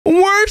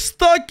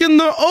stuck in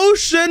the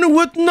ocean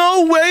with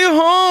no way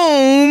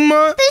home.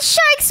 The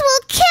sharks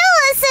will kill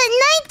us at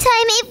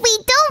nighttime if we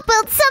don't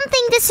build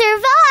something to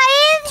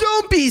survive.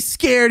 Don't be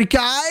scared,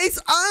 guys.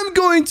 I'm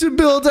going to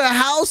build a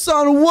house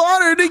on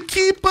water to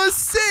keep us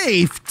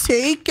safe.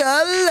 Take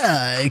a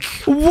look.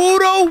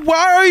 Wudo,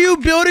 why are you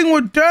building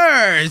with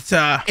dirt?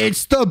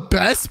 It's the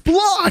best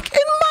block,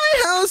 and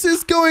my house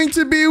is going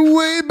to be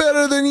way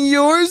better than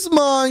yours,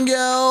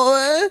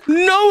 Mongo.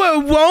 No,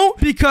 it won't,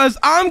 because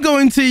I'm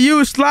going to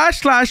use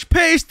 /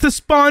 paste to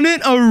spawn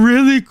in a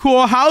really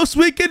cool house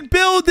we could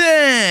build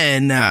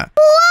in. Whoa!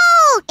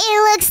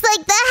 It looks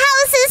like the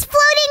house is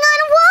floating on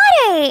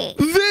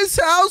water. This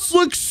house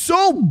looks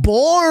so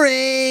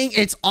boring.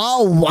 It's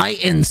all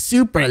white and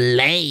super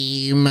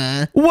lame.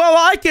 Well,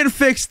 I can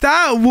fix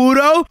that,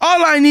 Wudo.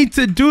 All I need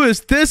to do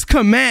is this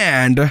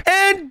command.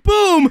 And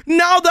boom!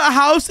 Now the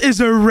house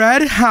is a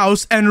red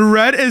house, and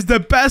red is the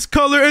best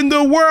color in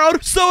the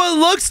world, so it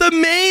looks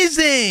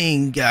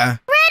amazing. Red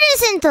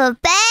isn't the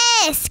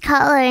best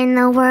color in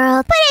the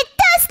world, but it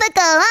does look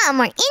a lot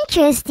more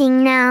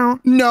interesting now.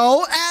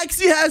 No,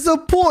 Axie has a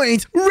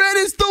point. Red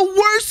is the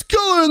worst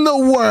color in the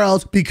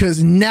world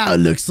because now it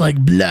looks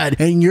like blood,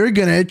 and you're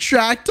gonna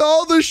attract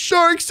all the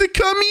sharks to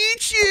come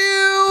eat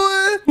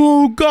you.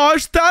 Oh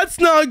gosh, that's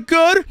not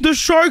good. The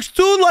sharks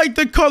do like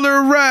the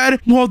color red.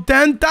 Well,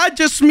 then that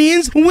just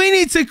means we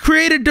need to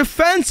create a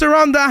defense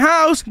around the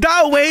house.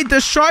 That way the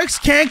sharks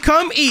can't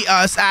come eat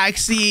us,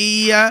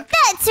 Axie.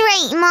 That's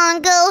right,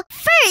 Mongo.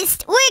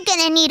 First, we're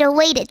gonna need a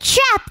way to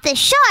trap the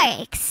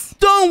sharks.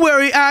 Don't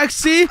worry,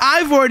 Axie.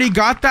 I've already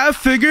got that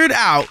figured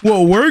out.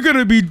 What we're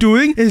gonna be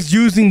doing is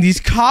using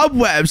these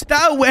cobwebs.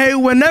 That way,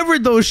 whenever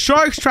those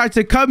sharks try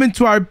to come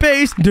into our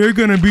base, they're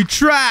gonna be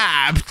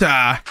trapped.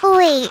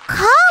 Wait,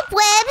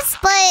 cobwebs?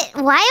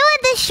 But why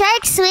would the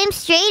sharks swim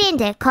straight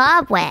into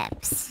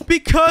cobwebs?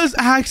 Because,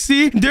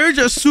 Axie, they're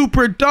just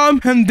super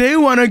dumb and they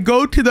want to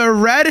go to the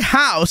red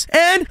house.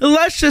 And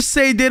let's just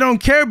say they don't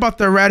care about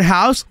the red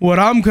house. What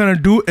I'm gonna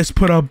do is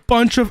put a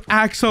bunch of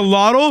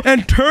axolotl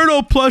and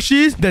turtle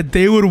plushies that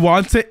they would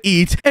want to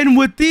eat. And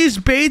with these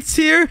baits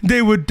here,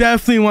 they would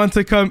definitely want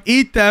to come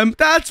eat them.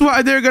 That's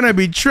why they're gonna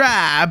be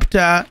trapped.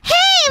 Hey,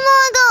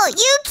 Mongo,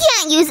 you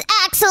can't use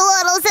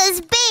axolotls as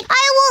bait.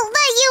 I won't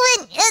let you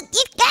in.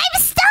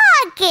 I'm stuck.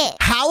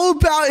 How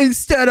about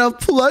instead of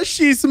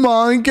plushies,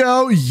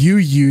 Mongo, you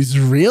use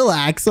real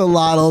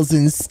axolotls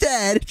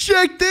instead?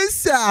 Check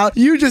this out.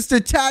 You just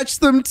attach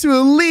them to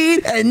a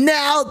lead, and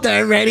now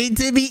they're ready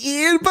to be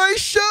eaten by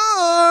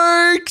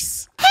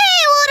sharks. Hey,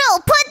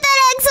 Wudo, put that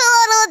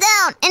axolotl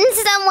down and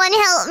someone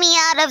help me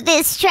out of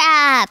this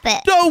trap.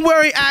 Don't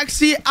worry,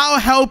 Axie. I'll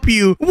help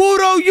you.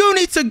 Wudo, you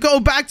need to go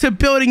back to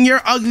building your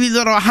ugly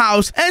little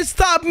house and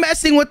stop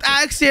messing with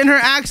Axie and her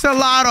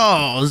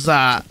axolotls.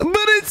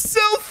 But it's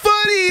so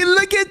funny.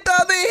 Look at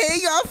how they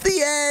hang off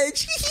the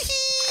edge.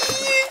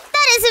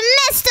 That is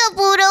messed up,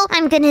 Wudo.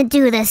 I'm gonna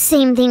do the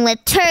same thing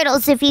with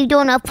turtles if you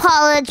don't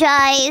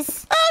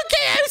apologize.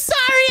 Okay, I'm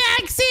sorry,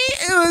 Axie.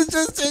 It was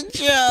just a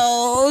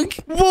joke.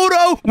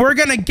 Wudo, we're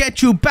gonna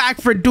get you back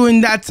for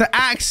doing that to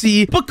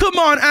Axie. But come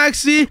on,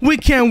 Axie. We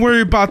can't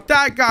worry about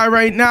that guy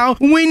right now.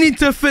 We need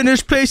to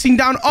finish placing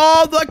down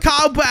all the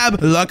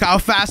cobweb. Look how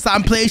fast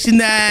I'm placing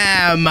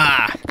them.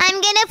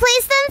 I'm gonna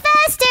place them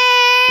faster.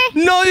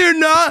 No, you're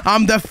not.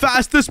 I'm the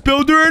fastest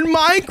builder in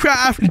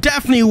Minecraft.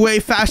 Definitely way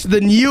faster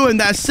than you and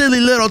that silly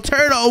little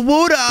turtle,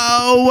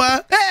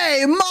 Wudo.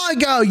 Hey,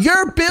 Mongo,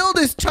 your build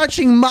is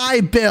touching my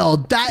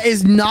build. That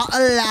is not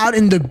allowed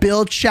in the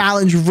build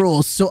challenge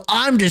rules, so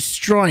I'm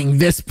destroying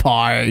this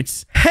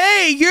part.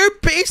 Hey, your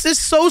base is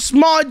so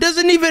small, it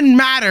doesn't even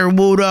matter,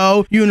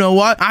 Wudo. You know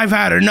what? I've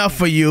had enough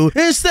of you.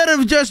 Instead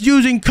of just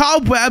using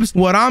cobwebs,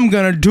 what I'm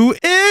gonna do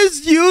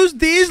is use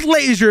these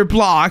laser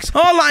blocks.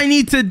 All I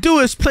need to do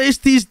is place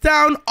these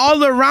down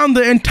all around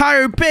the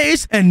entire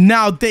base, and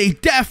now they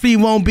definitely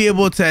won't be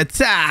able to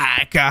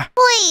attack.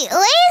 Wait,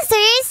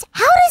 lasers?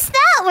 How does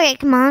that work,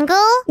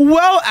 Mongo?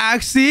 Well,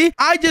 Axie,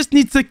 I just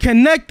need to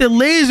connect the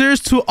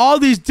lasers to all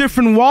these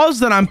different walls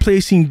that I'm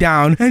placing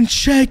down. And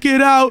check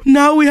it out.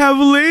 Now we have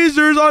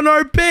lasers on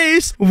our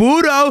base.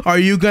 Wudo, are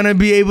you gonna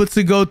be able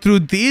to go through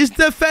these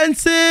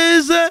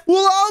defenses?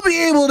 Well, I'll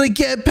be able to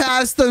get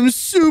past them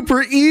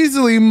super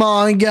easily,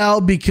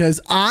 Mongo, because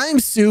I'm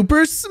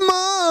super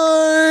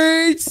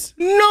smart.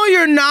 No,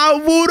 you're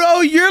not,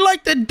 Wudo. You're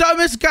like the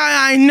dumbest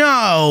guy I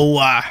know.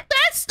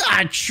 That's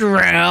not true.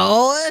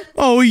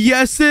 Oh,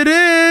 yes, it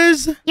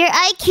is. Your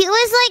IQ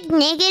is like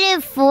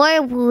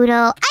 -4,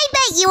 Wudo. I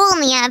bet you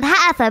only have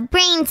half a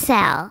brain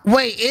cell.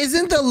 Wait,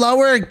 isn't the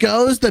lower it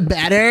goes, the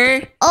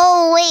better?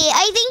 Oh, wait,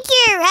 I think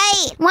you're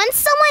right. Once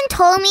someone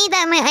told me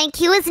that my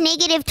IQ is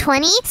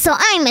 -20, so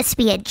I must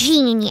be a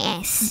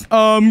genius.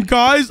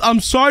 Guys,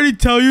 I'm sorry to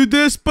tell you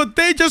this, but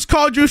they just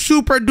called you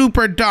super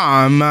duper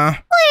dumb.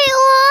 Wait,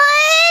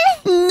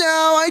 what?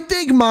 No, I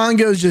think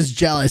Mongo's just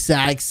jealous,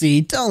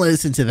 Axie. Don't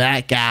listen to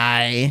that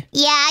guy.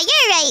 Yeah,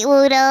 you're right,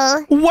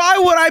 Wudo. Why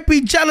would I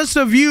be jealous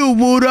of you,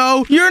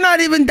 Wudo? You're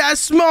not even that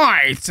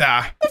smart.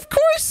 Of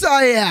course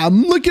I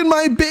am. Look at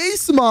my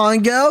base,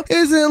 Mongo.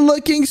 Isn't it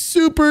looking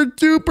super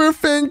duper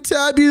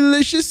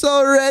fantabulous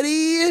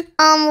already?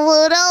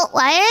 Wudo,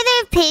 why are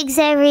there pigs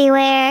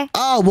everywhere?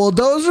 Oh, well,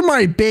 those are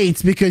my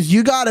baits because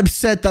you got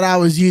upset that I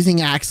was using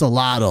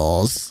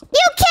axolotls.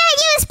 You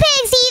can't use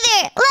pigs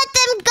either. Let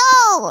them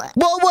go.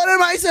 Well, what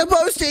am I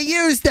supposed to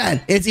use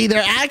then? It's either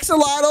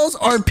axolotls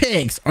or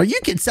pigs, or you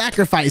can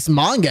sacrifice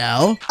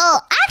Mongo. Oh,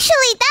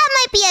 actually, that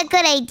might be a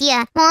good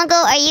idea.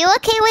 Mongo, are you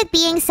okay with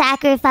being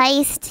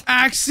sacrificed?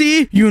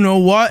 Axie, you know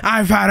what?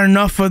 I've had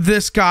enough of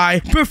this guy.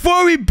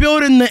 Before we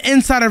build in the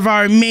inside of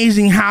our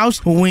amazing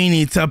house, we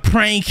need to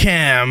prank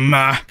him.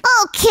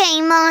 Okay,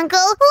 Mongo,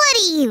 what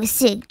do you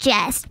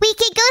suggest? We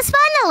could go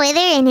spawn the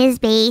wither in his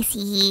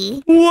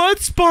base. What?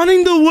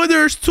 Spawning the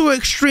wither is too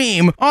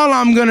extreme. All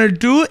I'm gonna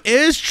do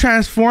is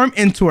transform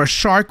into a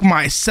shark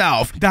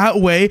myself. That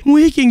way,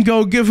 we can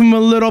go give him a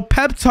little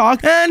pep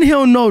talk and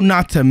he'll know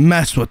not to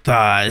mess with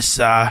us.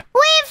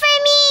 Wait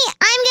for me!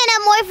 I'm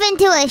gonna morph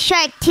into a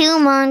shark too,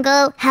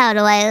 Mongo. How do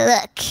I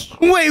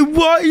look? Wait,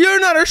 what? You're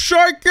not a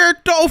shark, you're a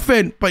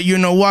dolphin. But you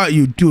know what?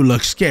 You do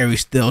look scary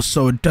still,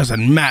 so it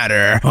doesn't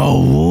matter.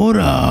 Oh,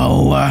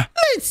 Wudo.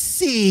 Let's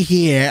see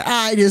here.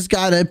 I just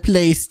gotta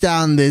place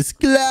down this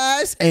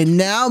glass, and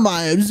now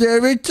my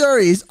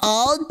observatory's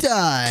all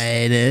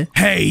done.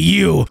 Hey,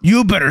 you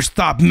better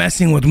stop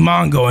messing with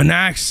Mongo and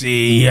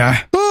Axie.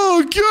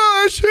 Oh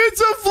gosh,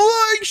 it's a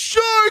flying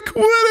shark!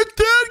 Where did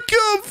that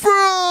come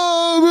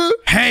from?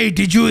 Hey,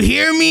 did you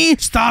hear me?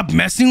 Stop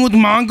messing with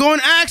Mongo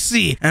and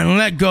Axie and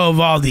let go of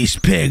all these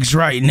pigs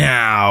right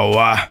now.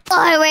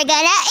 Or we're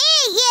gonna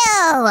eat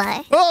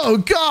you!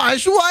 Oh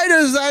gosh, why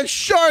does that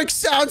shark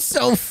sound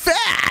so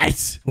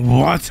fat?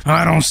 What?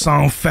 I don't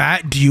sound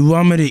fat. Do you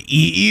want me to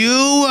eat you?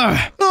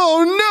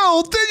 Oh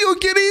no, then you'll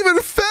get even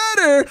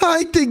fatter.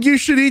 I think you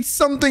should eat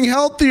something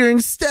healthier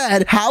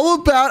instead. How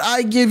about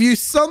I give you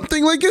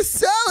something like a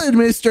salad,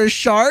 Mr.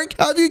 Shark?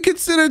 Have you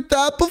considered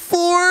that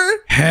before?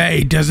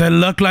 Hey, does it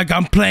look like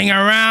I'm playing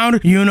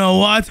around? You know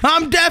what?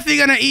 I'm definitely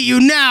gonna eat you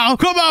now.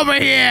 Come over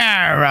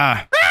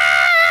here.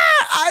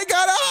 I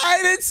gotta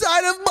hide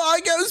inside of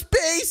Mongo's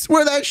base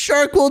where that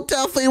shark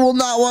will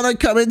not want to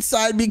come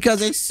inside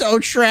because it's so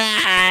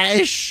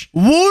trash.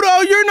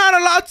 Wudo, you're not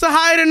allowed to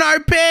hide in our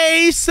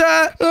base.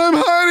 I'm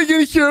hiding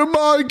in here,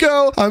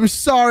 Mongo. I'm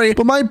sorry,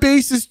 but my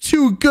base is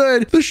too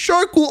good. The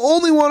shark will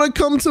only want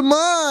to come to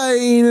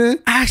mine.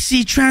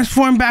 Actually,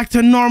 transform back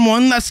to normal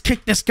and let's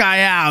kick this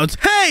guy out.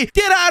 Hey,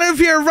 get out of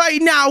here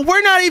right now.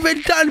 We're not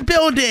even done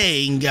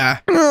building.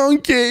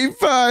 Okay,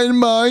 fine,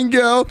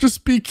 Mongo.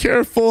 Just be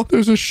careful.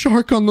 There's a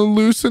shark on the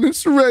loose and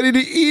it's ready to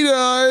eat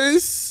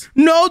us.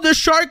 No, the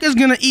shark is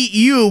gonna eat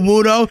you,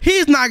 Wudo.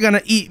 He's not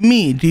gonna eat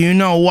me. Do you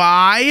know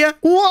why?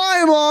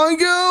 Why,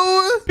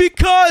 Mongo?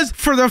 Because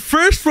for the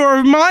first floor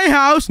of my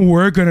house,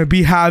 we're gonna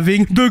be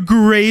having the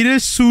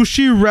greatest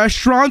sushi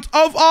restaurant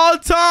of all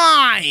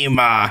time.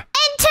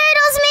 And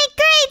turtles make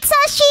great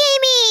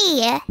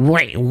sashimi!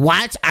 Wait,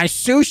 what? A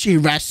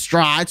sushi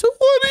restaurant?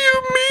 What do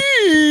you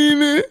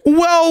mean?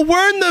 Well,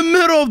 we're in the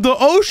middle of the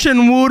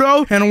ocean,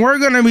 Wudo, and we're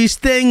gonna be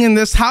staying in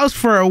this house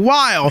for a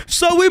while.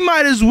 So we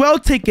might as well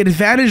take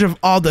advantage of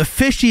all the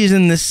fishies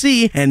in the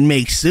sea and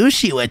make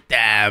sushi with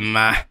them.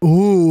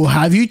 Ooh,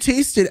 have you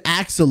tasted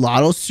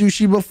axolotl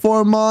sushi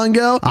before,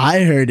 Mongo?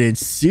 I heard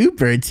it's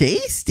super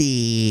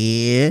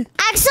tasty.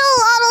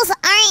 Axolotls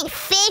aren't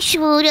fish,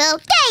 Wudo.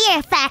 Get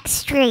your facts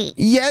straight.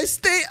 Yes,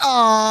 they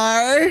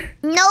are.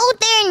 No,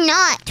 they're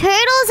not.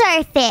 Turtles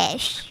are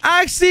fish.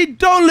 Actually,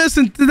 don't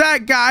listen to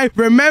that guy.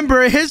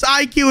 Remember, his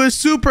IQ is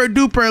super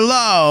duper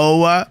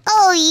low.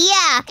 Oh,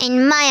 yeah.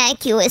 And my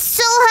IQ is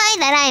so high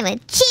that I'm a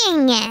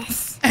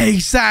genius.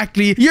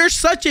 Exactly. You're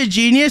such a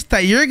genius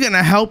that you're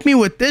gonna help me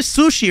with this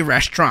sushi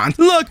restaurant.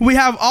 Look, we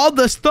have all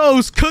the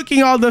stoves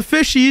cooking all the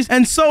fishies,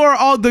 and so are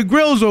all the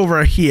grills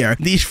over here.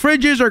 These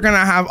fridges are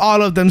gonna have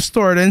all of them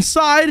stored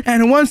inside,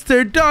 and once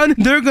they're done,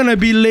 they're gonna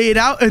be laid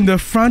out in the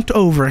front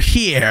over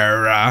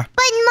here.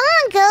 But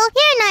Mongo,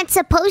 you're not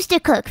supposed to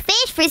cook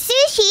fish for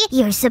sushi.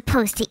 You're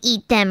supposed to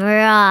eat them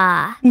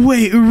raw.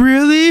 Wait,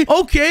 really?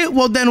 Okay,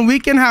 well then we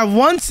can have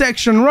one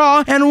section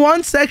raw and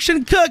one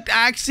section cooked,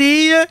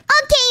 Axie.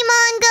 Okay,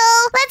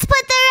 Mongo, let's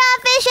put the raw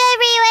fish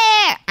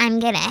everywhere. I'm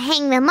gonna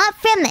hang them up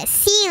from the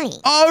ceiling.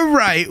 All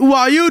right,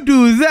 while you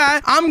do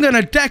that, I'm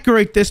gonna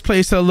decorate this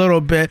place a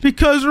little bit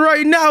because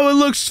right now it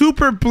looks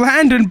super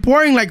bland and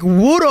boring like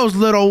Wudo's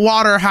little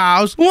water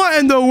house. What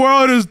in the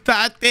world is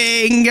that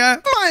thing?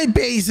 My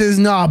base is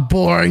not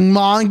boring,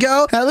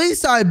 Mongo. At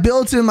least I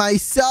built it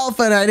myself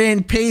and I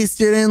didn't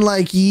paste it in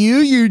like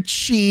you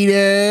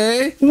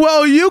cheater.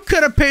 Well, you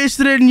could have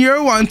pasted it in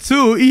your one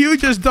too. You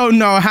just don't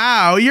know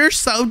how. You're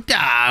so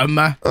dumb.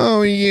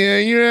 Oh yeah,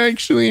 you're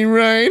actually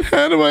right.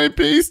 How do do I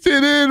paste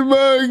it in,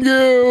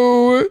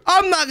 Mongo?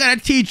 I'm not gonna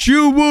teach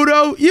you,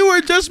 Wudo. You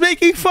were just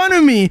making fun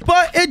of me.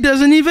 But it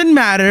doesn't even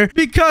matter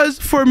because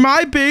for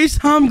my base,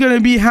 I'm gonna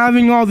be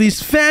having all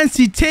these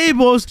fancy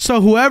tables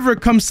so whoever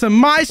comes to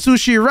my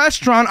sushi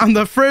restaurant on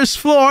the first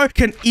floor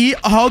can eat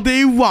all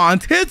they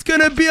want. It's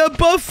gonna be a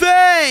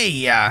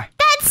buffet.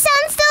 That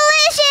sounds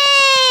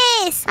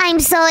delicious! I'm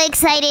so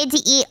excited to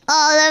eat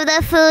all of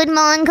the food,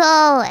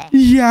 Mongo.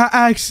 Yeah,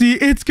 actually,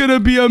 it's gonna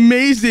be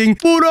amazing.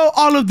 Wudo,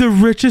 all of the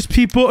richest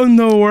people in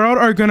the world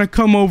are gonna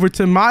come over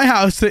to my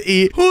house to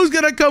eat. Who's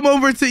gonna come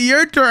over to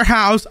your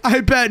house?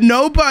 I bet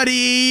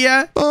nobody.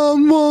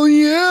 Well,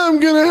 yeah, I'm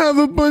gonna have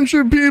a bunch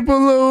of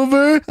people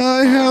over.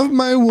 I have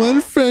my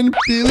one friend,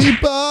 Billy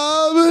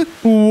Bob.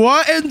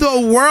 What in the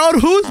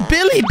world? Who's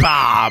Billy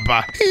Bob?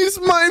 He's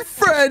my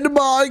friend,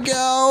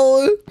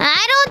 Mongo.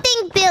 I don't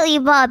think Billy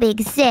Bob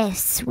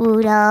exists,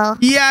 Wudo.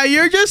 Yeah,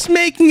 you're just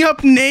making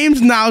up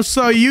names now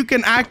so you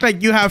can act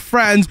like you have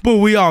friends, but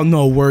we all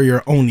know we're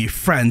your only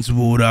friends,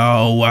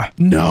 Wudo.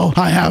 No,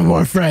 I have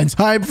more friends.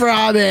 I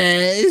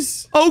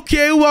promise.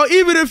 Okay, well,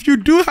 even if you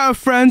do have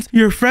friends,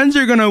 your friends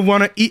are gonna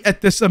want to eat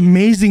at this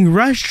amazing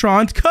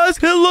restaurant because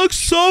it looks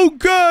so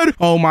good.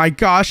 Oh my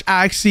gosh,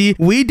 Axie,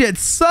 we did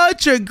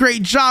such a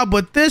great job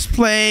with this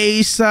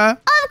place. Of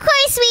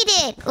course we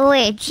did.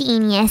 We're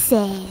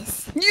geniuses.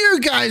 You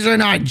guys are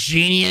not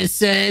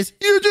geniuses.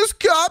 You just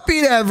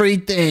copied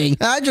everything.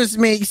 That just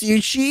makes you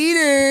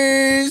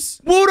cheaters.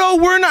 Wudo,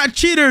 we're not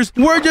cheaters.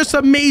 We're just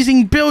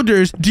amazing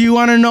builders. Do you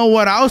want to know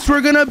what else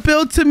we're gonna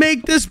build to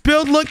make this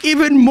build look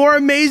even more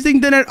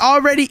amazing than it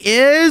already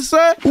is?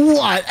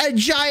 What, a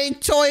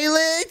giant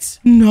toilet?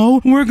 No,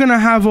 we're gonna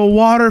have a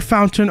water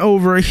fountain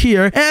over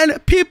here,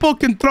 and people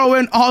can throw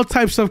in all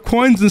types of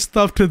coins and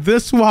stuff to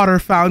this water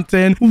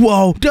fountain.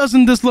 Whoa,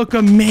 doesn't this look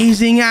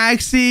amazing,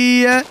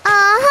 Axie?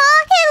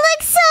 It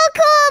looks so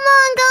cool,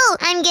 Mongo.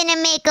 I'm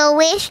gonna make a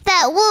wish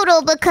that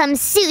Wudo becomes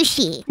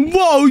sushi.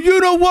 Whoa, you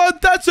know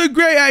what? That's a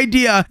great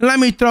idea. Let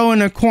me throw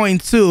in a coin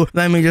too.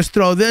 Let me just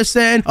throw this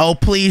in. Oh,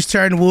 please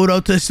turn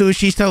Wudo to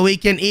sushi so we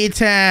can eat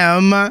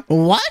him.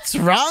 What's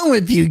wrong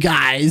with you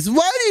guys?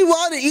 Why do you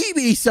want to eat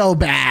me so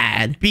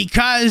bad?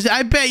 Because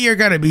I bet you're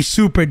gonna be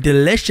super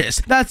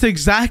delicious. That's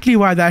exactly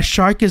why that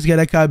shark is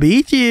gonna come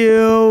eat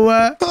you.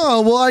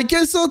 Oh, well, I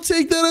guess I'll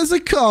take that as a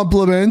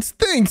compliment.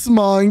 Thanks,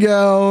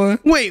 Mongo.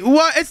 Wait,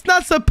 what? It's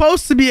not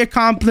supposed to be a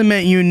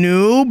compliment, you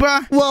noob.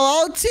 Well,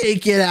 I'll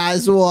take it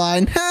as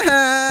one.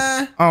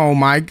 Oh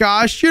my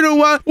gosh, you know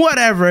what?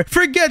 Whatever.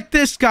 Forget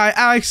this guy,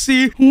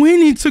 Axie. We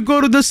need to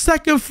go to the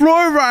second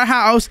floor of our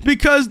house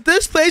because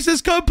this place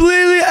is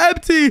completely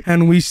empty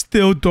and we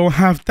still don't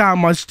have that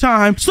much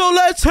time. So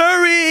let's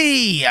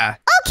hurry.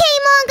 Okay,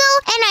 Mongo.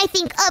 And I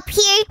think up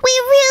here, we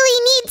really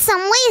need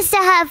some ways to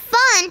have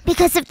fun.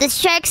 Because if the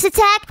sharks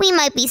attack, we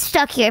might be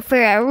stuck here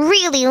for a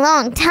really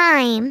long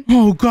time.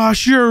 Oh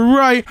gosh, you're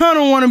right. I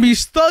don't want to be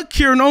stuck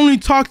here and only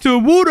talk to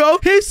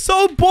Wudo. He's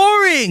so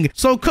boring.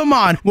 So come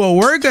on. What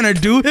we're gonna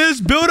do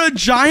is build a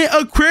giant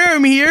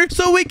aquarium here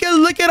so we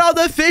can look at all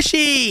the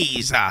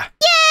fishies. Yay!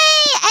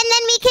 And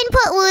then we can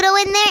put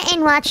Wudo in there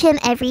and watch him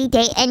every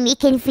day. And we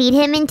can feed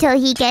him until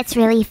he gets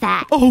really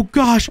fat. Oh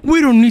gosh,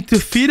 we don't need to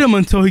feed him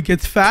until he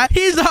gets fat.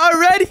 He's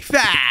already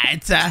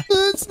fat.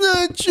 That's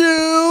not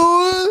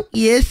true.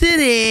 Yes, it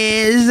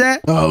is.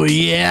 Oh,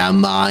 yeah,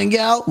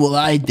 Mongo? Well,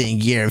 I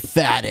think you're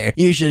fatter.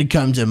 You should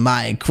come to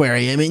my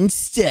aquarium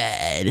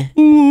instead.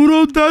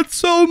 Wudo, that's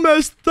so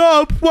messed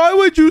up. Why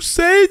would you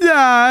say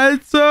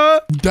that?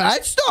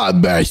 That's not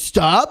messed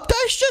up.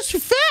 That's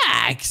just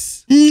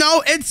facts.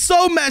 No, it's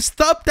so messed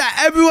up that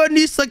everyone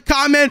needs to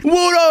comment,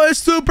 Wudo is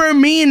super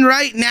mean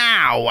right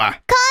now.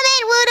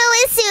 Comment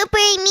Wudo is super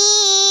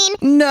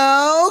mean.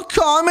 No,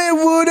 comment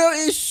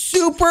Wudo is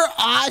super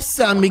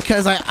awesome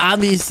because I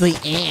obviously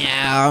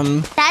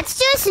am. That's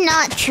just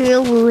not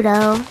true,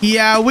 Wudo.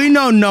 Yeah, we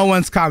know no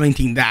one's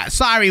commenting that.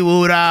 Sorry,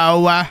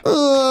 Wudo.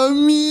 Oh,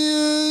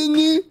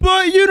 man.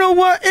 But you know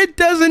what? It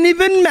doesn't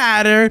even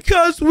matter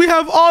because we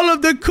have all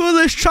of the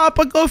coolest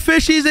tropical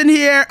fishies in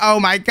here. Oh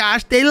my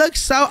gosh, they look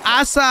so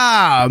awesome.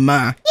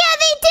 Yeah,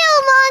 they do,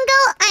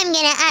 Mongo. I'm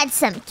gonna add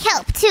some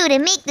kelp too to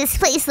make this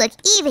place look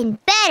even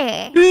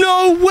better.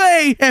 No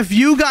way! If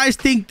you guys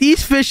think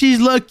these fishies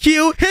look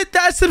cute, hit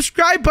that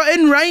subscribe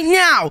button right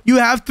now. You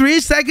have 3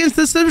 seconds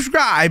to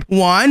subscribe.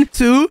 1,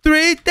 2,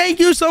 3. Thank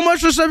you so much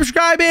for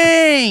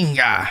subscribing.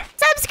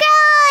 Subscribe!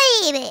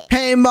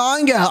 Hey,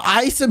 Mongo,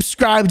 I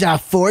subscribed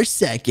at 4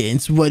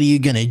 seconds. What are you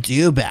gonna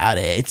do about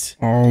it?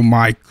 Oh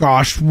my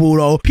gosh,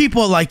 Wudo.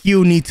 People like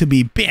you need to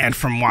be banned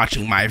from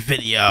watching my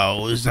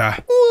videos.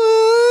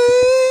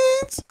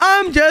 What?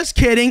 I'm just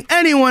kidding.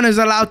 Anyone is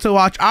allowed to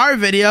watch our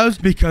videos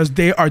because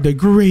they are the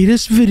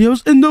greatest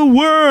videos in the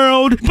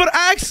world. But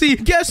actually,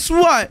 guess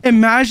what?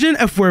 Imagine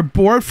if we're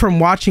bored from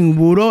watching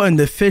Wudo and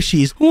the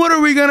fishies. What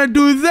are we gonna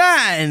do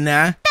then?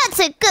 That's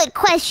That's a good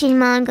question,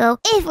 Mongo.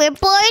 If we're bored,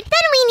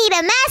 then we need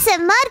a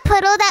massive mud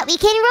puddle that we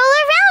can roll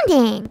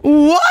around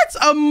in. What?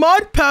 A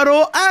mud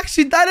puddle?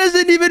 Actually, that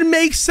doesn't even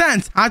make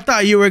sense. I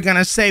thought you were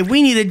gonna say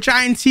we need a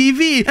giant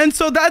TV, and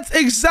so that's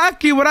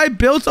exactly what I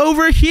built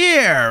over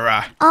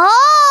here.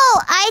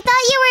 Oh, I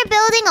thought you were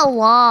building a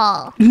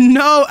wall.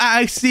 No,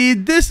 actually,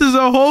 this is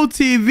a whole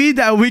TV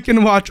that we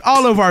can watch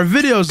all of our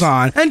videos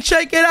on. And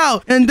check it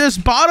out. In this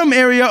bottom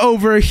area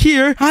over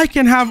here, I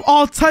can have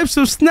all types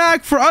of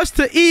snack for us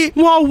to eat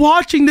while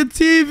watching the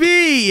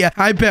TV.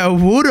 I bet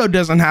Wudo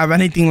doesn't have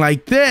anything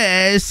like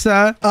this.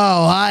 Oh,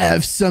 I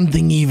have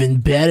something even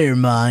better,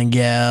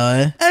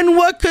 Mongo. And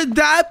what could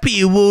that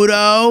be,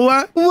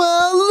 Wudo?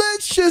 Well,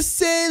 let's just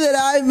say that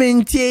I've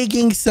been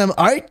taking some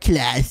art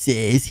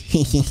classes.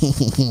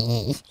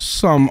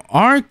 Some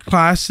art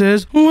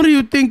classes? What do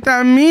you think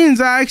that means,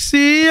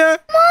 Axie? Mongo,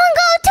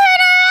 turn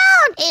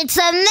around! It's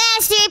a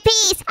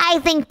masterpiece. I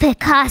think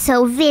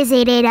Picasso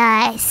visited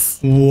us.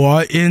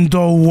 What in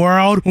the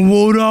world?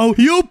 Wudo,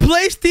 you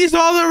placed these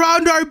all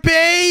around our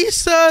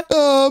base?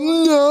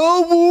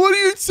 No, what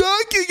are you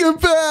talking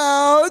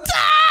about?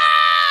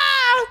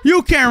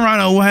 You can't run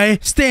away.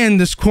 Stay in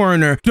this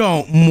corner.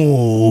 Don't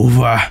move.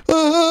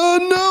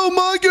 No,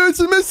 Mongo, it's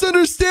a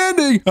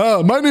misunderstanding.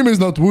 My name is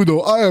not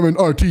Wudo. I am an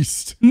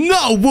artiste.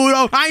 No,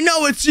 Wudo, I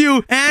know it's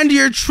you, and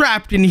you're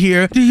trapped in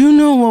here. Do you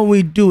know what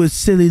we do with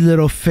silly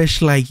little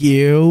fish like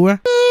you? I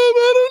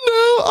don't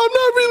know. I'm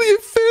not really a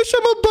fish.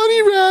 I'm a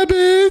bunny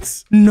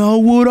rabbit. No,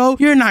 Wudo,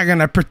 you're not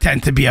gonna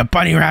pretend to be a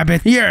bunny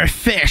rabbit. You're a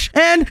fish.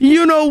 And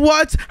you know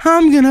what?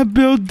 I'm gonna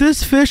build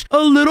this fish a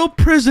little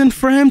prison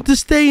for him to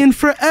stay in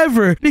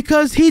forever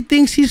because he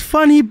thinks he's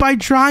funny by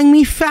drawing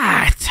me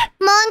fat.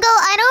 Mongo,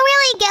 I don't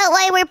really get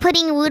why we're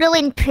putting Wudo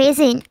in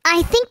prison.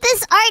 I think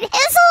this art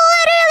is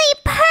literally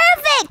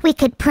perfect. We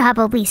could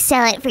probably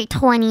sell it for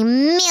 $20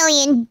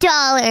 million.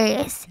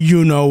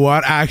 You know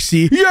what,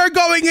 Axie? You're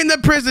going into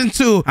prison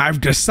too.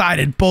 I've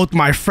decided both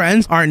my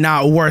friends are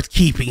not worth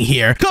keeping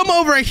here. Come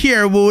over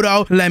here,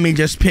 Wudo. Let me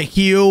just pick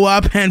you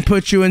up and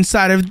put you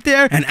inside of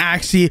there. And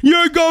Axie,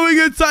 you're going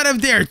inside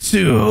of there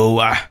too.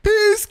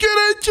 He's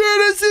gonna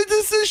turn us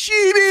into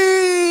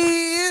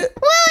sashimi.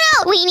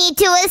 Wudo, we need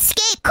to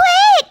escape quick.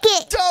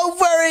 Don't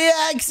worry,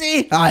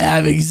 Axie. I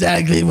have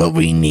exactly what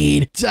we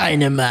need.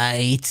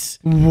 Dynamite.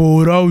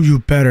 Wudo, you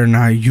better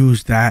not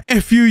use that.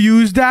 If you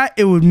use that,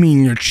 it would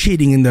mean you're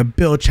cheating in the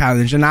build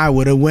challenge and I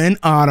would have win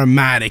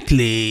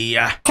automatically.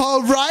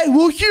 All right,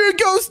 well, here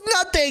goes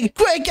nothing.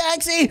 Quick,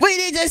 Axie, we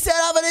need to set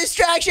up a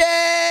distraction.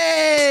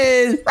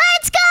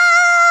 Let's go!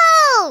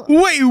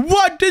 Wait,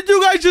 what? Did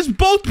you guys just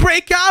both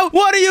break out?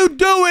 What are you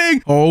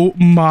doing? Oh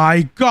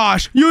my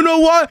gosh. You know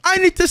what? I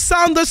need to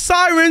sound the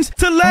sirens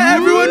to let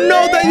everyone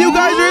know that you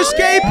guys are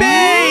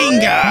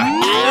escaping.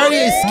 I already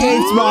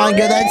escaped,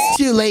 Mongo. That's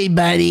too late,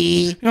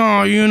 buddy.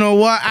 Oh, you know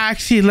what?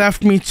 Axie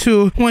left me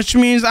too, which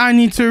means I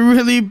need to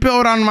really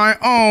build on my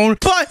own.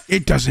 But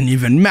it doesn't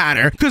even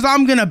matter because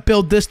I'm gonna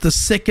build this the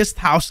sickest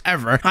house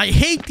ever. I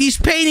hate these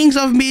paintings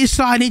of me,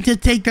 so I need to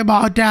take them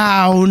all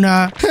down.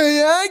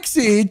 Hey,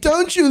 Axie,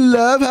 don't you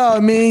love how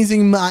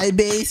amazing my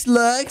base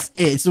looks?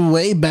 It's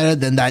way better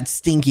than that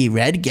stinky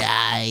red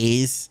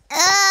guy's.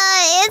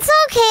 It's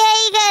okay,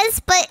 I guess,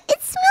 but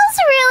it smells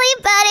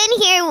really bad in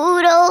here,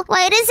 Wudo.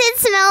 Why does it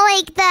smell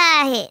like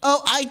that?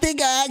 Oh, I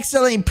think I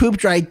accidentally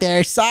pooped right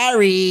there.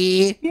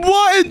 Sorry.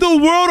 What in the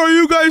world are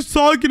you guys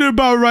talking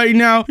about right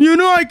now? You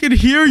know I can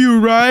hear you,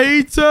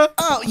 right?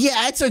 Oh,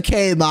 yeah, it's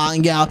okay,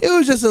 Mongo. It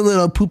was just a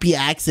little poopy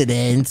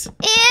accident.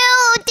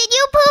 Ew, did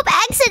you poop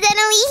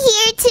accidentally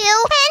here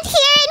too? And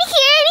here and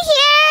here and here?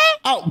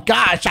 Oh,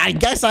 gosh, I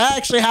guess I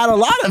actually had a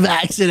lot of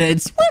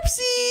accidents.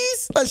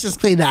 Whoopsies. Let's just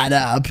clean that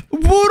up.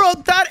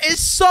 Wudo, that is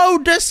so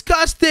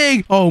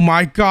disgusting. Oh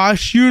my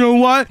gosh, you know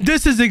what?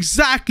 This is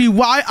exactly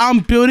why I'm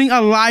building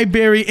a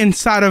library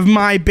inside of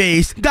my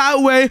base. That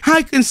way,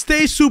 I can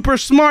stay super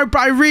smart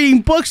by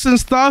reading books and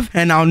stuff,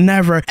 and I'll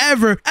never,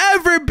 ever,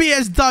 ever be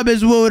as dumb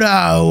as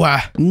Wudo.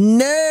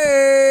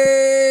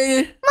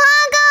 Nerd.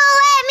 Mongo,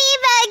 let me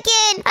back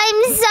in.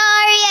 I'm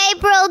sorry I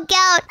broke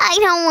out. I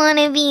don't want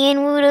to be in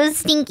Wudo's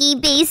stinky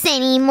base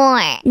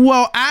anymore.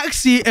 Well,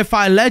 actually, if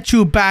I let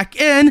you back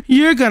in,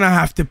 you're gonna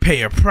have to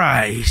pay a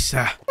price.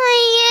 I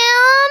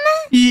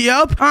am?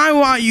 Yep, I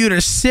want you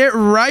to sit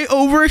right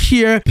over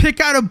here, pick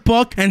out a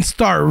book, and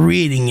start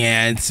reading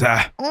it.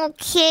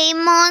 Okay,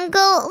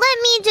 Mongo, let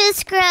me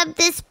just grab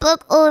this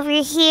book over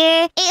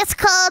here. It's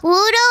called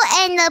Wudo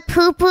and the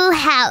Poo Poo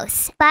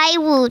House by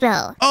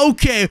Wudo.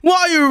 Okay,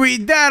 while you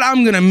read that,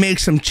 I'm gonna make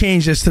some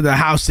changes to the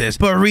houses,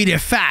 but read it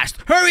fast.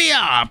 Hurry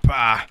up!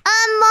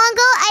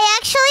 Mongo, I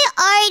actually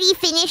already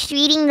finished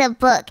reading the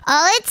book.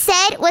 All it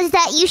said was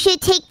that you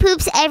should take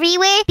poops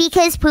everywhere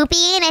because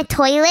pooping in a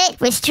toilet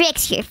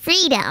restricts your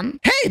freedom.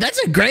 Hey, that's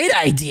a great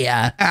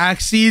idea.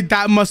 Actually,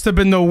 that must have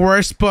been the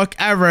worst book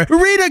ever.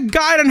 Read a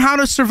guide on how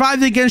to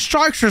survive against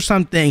sharks or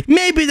something.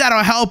 Maybe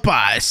that'll help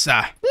us.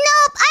 Nope,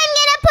 I'm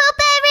gonna poop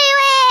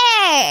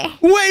everywhere! better.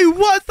 Wait,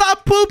 what?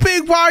 Stop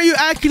pooping. Why are you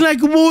acting like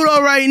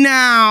Wudo right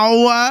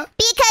now?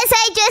 Because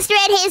I just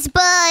read his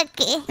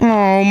book.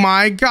 Oh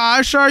my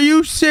gosh, are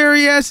you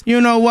serious?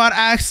 You know what,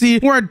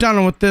 Axie? We're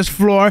done with this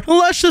floor.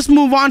 Let's just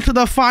move on to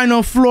the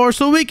final floor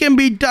so we can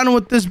be done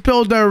with this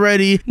build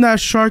already. That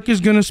shark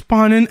is gonna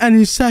spawn in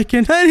any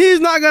second, and he's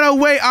not gonna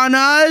wait on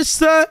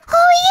us. Oh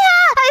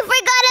yeah, I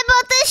forgot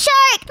about the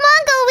shark.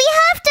 Mongo, we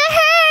have to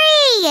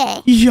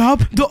hurry. Yup,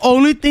 the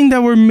only thing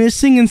that we're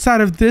missing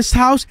inside of this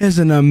house is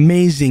an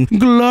amazing,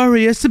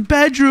 glorious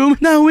bedroom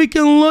that we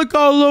can look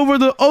all over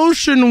the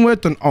ocean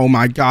with. And oh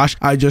my gosh,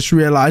 I just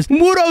realized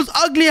Wudo's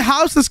ugly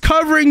house is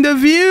covering the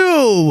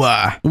view.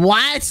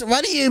 What?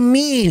 What do you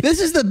mean? This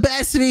is the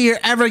best view you're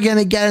ever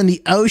gonna get in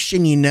the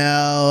ocean, you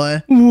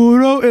know.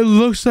 Wudo, it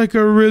looks like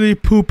a really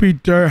poopy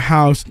dirt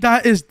house.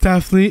 That is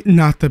definitely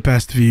not the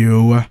best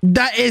view.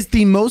 That is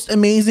the most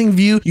amazing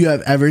view you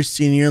have ever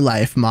seen in your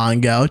life,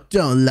 Mongo.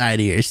 Don't lie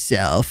to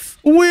yourself.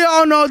 We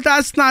all know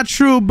that's not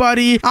true,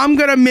 buddy. I'm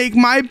gonna make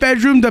my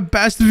bedroom the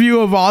best view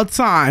of all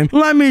time.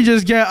 Let me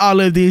just get all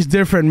of these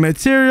different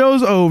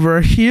materials over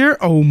here.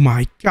 Oh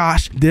my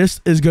gosh, this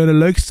is gonna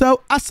look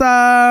so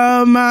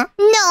awesome. No,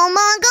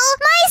 Mongo,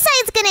 my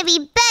side's gonna be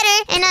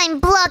better, and I'm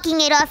blocking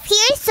it off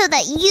here so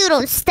that you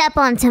don't step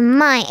onto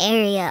my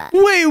area.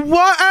 Wait,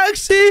 what,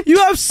 Axie? You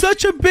have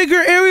such a bigger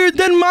area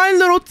than my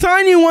little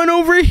tiny one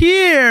over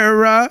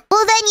here. Well,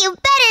 then you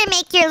better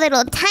make your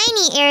little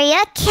tiny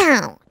area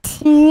count.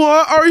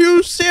 What? Are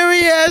you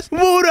serious?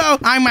 Wudo,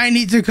 I might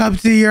need to come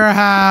to your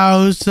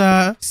house.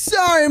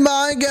 Sorry,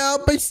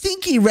 Mongo, but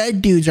stinky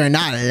red dudes are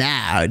not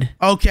allowed.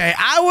 Okay,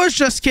 I was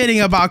just kidding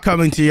about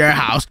coming to your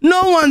house.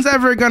 No one's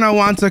ever gonna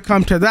want to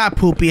come to that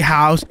poopy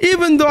house.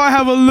 Even though I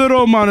have a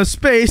little amount of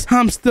space,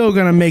 I'm still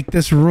gonna make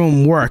this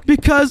room work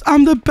because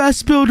I'm the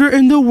best builder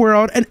in the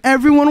world and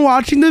everyone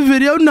watching the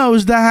video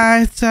knows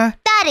that.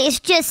 That is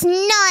just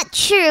not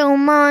true,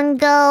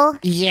 Mongo.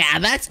 Yeah,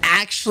 that's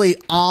actually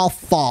all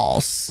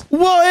false.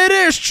 Well, it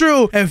is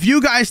true. If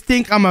you guys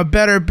think I'm a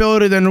better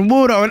builder than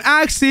Wudo and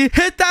Axie,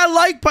 hit that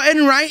like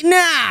button right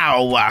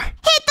now.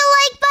 Hit the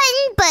like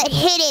button, but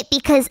hit it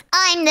because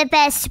I'm the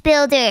best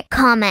builder.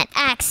 Comment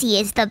Axie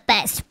is the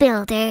best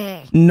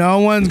builder. No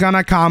one's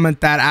gonna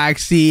comment that,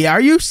 Axie.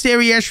 Are you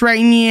serious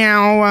right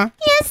now?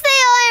 Yes, they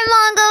are,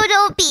 Mongo.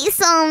 Don't be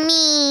so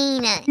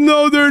mean.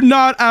 No, they're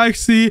not,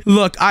 Axie.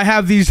 Look, I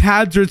have these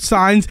hazard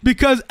signs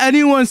because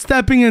anyone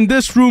stepping in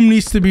this room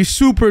needs to be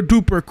super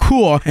duper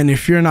cool. And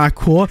if you're not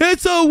cool,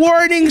 it's a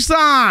warning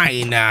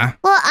sign.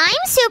 Well,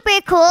 I'm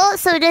super cool,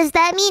 so does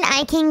that mean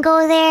I can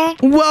go there?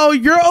 Well,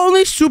 you're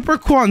only super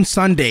cool on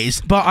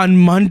Sundays, but on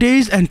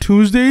Mondays and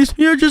Tuesdays,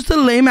 you're just a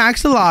lame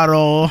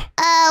axolotl.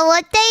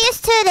 What day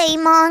is today,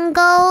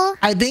 Mongo?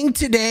 I think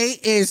today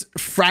is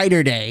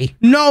Friday Day.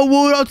 No,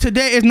 Wudo,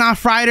 today is not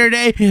Friday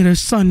Day. It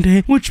is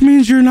Sunday, which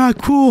means you're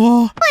not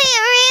cool. Wait,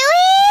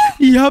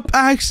 really? Yup,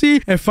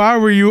 Axie. If I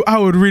were you, I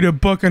would read a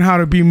book on how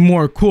to be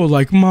more cool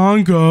like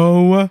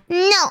Mongo.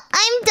 No,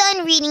 I'm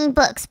done reading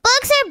books.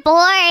 Books are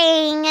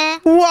boring.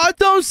 What?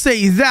 Don't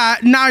say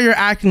that. Now you're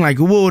acting like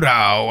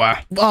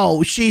Wudo.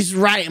 Oh, she's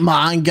right,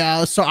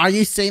 Mongo. So are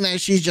you saying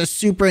that she's just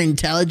super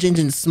intelligent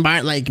and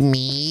smart like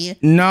me?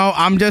 No,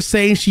 I'm just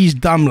saying she's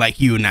dumb like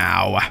you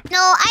now. No,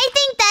 I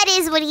think that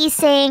is what he's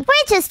saying.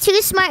 We're just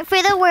too smart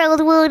for the world,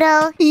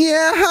 Wudo.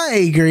 Yeah,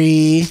 I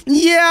agree.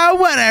 Yeah,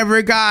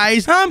 whatever,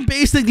 guys. I'm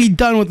basically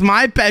done with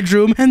my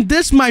bedroom, and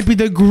this might be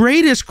the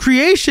greatest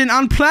creation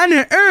on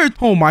planet Earth.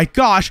 Oh my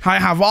gosh, I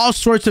have all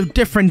sorts of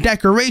different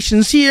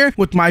decorations here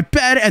with my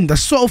bed and the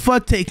sofa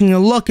taking a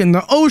look in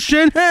the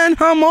ocean, and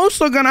I'm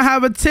also gonna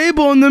have a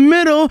table in the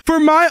middle for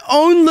my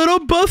own little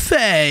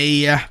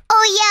buffet.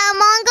 Oh yeah,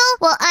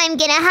 Mongo? Well, I'm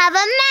gonna have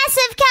a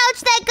massive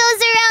couch that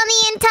goes around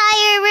the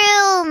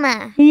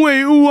entire room.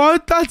 Wait,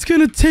 what? That's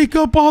gonna take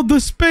up all the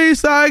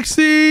space,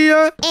 Axie.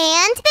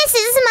 And this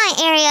is my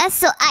area,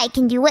 so I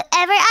can do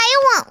whatever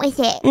I want with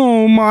it.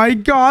 Oh my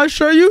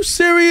gosh, are you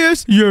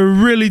serious? You're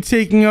really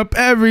taking up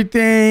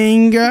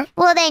everything.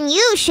 Well, then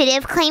you should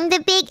have claimed the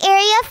big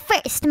area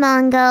first,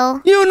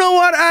 Mongo. You know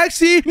what,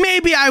 Axie?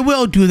 Maybe I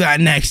will do that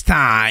next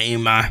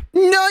time.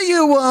 No,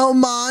 you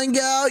won't,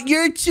 Mongo.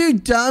 You're too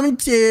dumb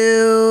to.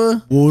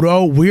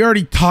 Wudo, we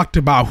already talked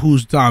about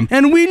who's dumb,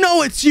 and we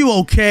know it's you,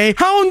 okay?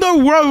 How in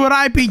the world would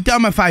I be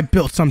dumb if I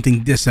built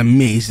something this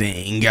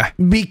amazing?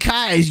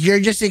 Because you're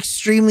just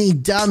extremely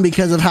dumb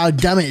because of how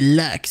dumb it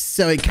looks.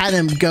 So it kind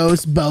of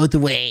goes both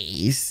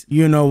ways.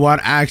 You know what,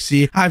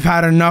 Axie? I've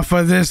had enough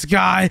of this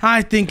guy.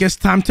 I think it's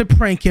time to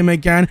prank him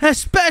again,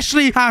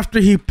 especially after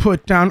he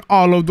put down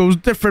all of those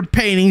different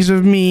paintings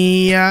of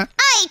me.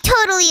 I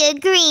totally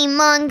agree,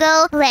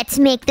 Mongo. Let's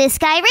make this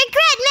guy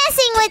regret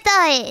messing with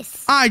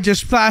us? I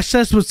just flashed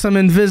us with some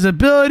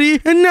invisibility,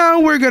 and now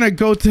we're gonna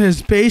go to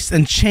his base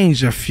and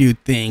change a few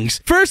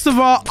things. First of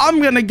all,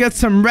 I'm gonna get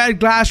some red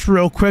glass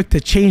real quick to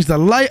change the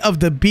light of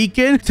the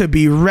beacon to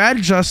be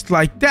red, just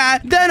like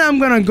that. Then I'm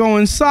gonna go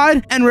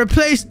inside and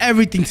replace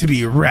everything to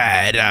be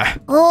red.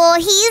 Oh,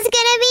 he's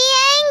gonna be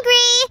angry.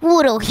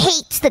 Wudo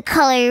hates the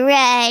color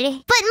red.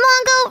 But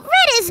Mongo,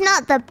 red is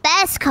not the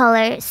best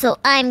color, so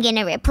I'm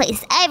gonna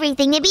replace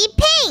everything to be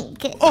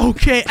pink.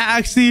 Okay,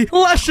 Axie,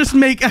 let's just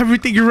make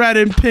everything red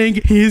and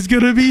pink. He's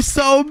gonna be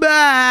so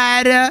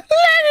mad.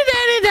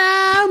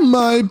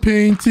 My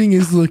painting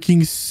is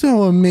looking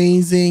so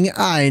amazing.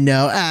 I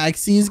know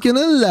Axie's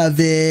gonna love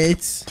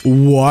it.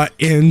 What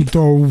in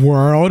the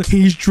world?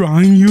 He's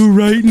drawing you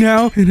right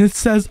now, and it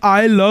says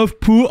I love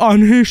poo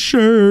on his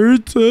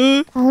shirt.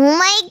 Oh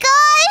my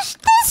gosh,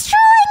 this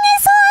drawing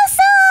is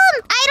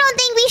awesome. I don't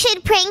think we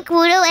should prank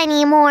Wudo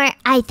anymore.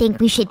 I think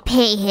we should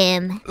pay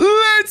him.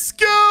 Let's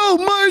go!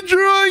 My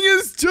drawing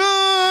is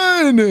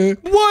done!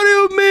 What do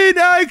you mean,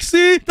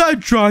 Axie? That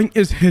drawing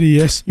is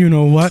hideous. You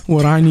know what?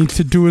 What I need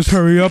to do is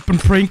hurry up and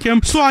prank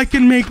him so I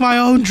can make my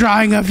own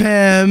drawing of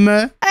him.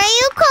 Are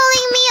you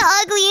calling me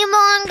ugly,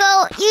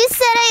 Mongo? You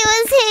said I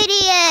was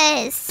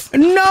hideous.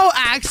 No,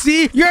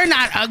 Axie, you're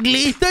not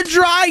ugly. The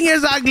drawing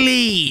is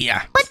ugly.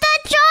 But that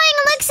drawing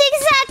looks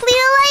exactly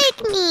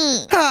like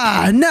me.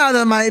 Now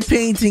that my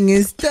painting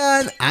is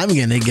done, I'm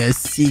gonna go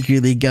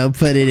secretly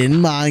put it in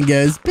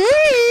Mongo's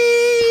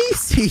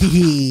base.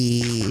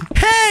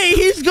 Hey,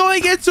 he's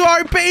going into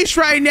our base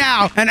right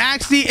now. And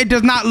Axie, it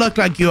does not look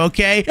like you,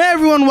 okay?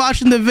 Everyone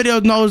watching the video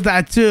knows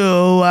that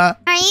too. Are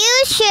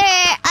you sure?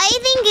 I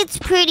think it's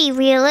pretty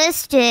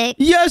realistic.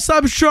 Yes,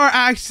 I'm sure,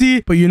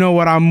 Axie. But you know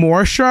what I'm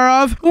more sure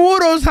of?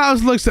 Wudo's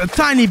house looks a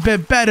tiny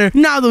bit better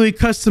now that we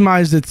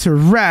customized it to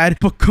red.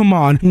 But come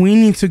on, we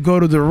need to go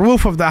to the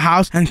roof of the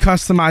house and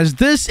customize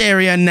this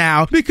area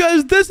now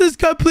because this is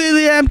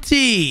completely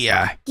empty.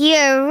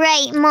 You're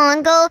right,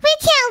 Mongo. We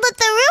can't let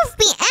the roof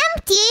be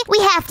empty. We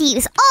have to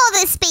use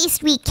all the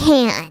space we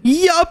can.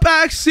 Yup,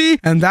 Axie.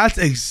 And that's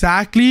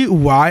exactly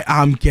why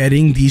I'm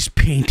getting these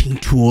painting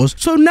tools.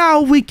 So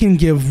now we can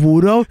give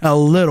Wudo a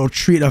little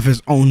treat of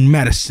his own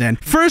medicine.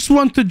 First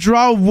one to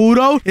draw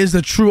Wudo is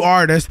the true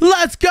artist.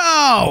 Let's go!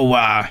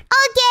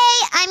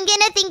 Okay, I'm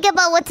gonna think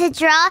about what to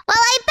draw while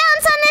I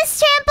bounce on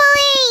this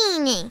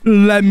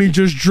trampoline. Let me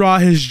just draw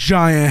his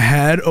giant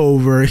head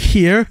over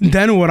here.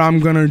 Then what I'm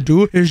gonna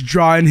do is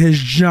draw in his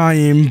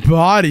giant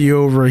body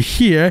over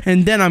here.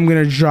 And then I'm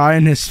gonna draw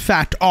in his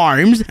fat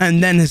arms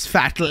and then his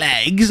fat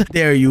legs.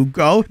 There you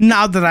go.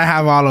 Now that I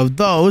have all of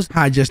those,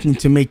 I just need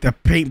to make the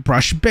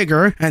paintbrush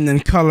bigger and then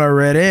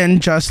color it in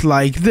just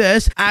like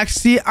this.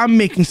 Actually, I'm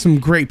making some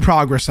great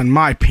progress on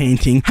my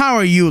painting. How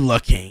are you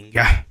looking?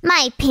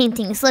 My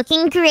painting's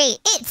looking great.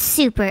 It's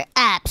super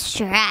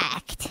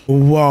abstract.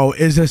 Whoa,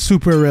 is it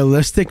super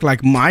realistic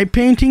like my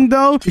painting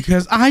though?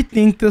 Because I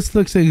think this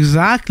looks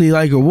exactly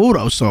like a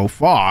Wudo so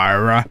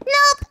far.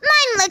 Nope,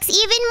 mine looks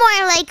even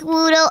more like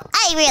Wudo.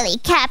 I really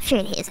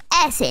captured his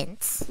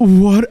essence.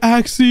 What,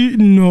 Axie?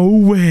 No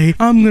way.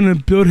 I'm gonna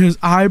build his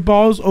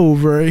eyeballs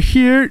over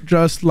here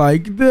just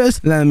like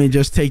this. Let me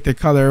just take the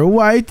color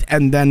white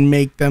and then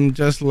make them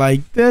just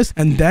like this.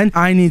 And then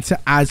I need to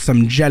add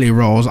some jelly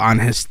rolls on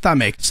his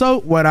stomach. So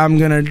what I'm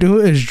gonna do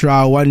is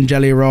draw one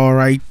jelly roll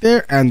right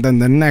there and then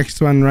the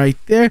next one right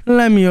there.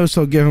 Let me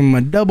also give him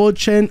a double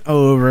chin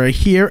over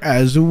here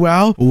as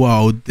well.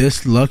 Whoa,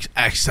 this looks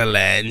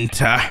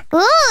excellent.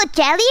 Ooh,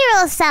 jelly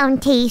rolls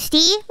sound tasty.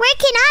 Where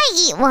can I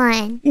eat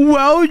one?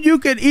 Well, you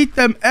can eat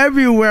them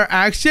everywhere,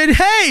 Action.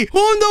 Hey,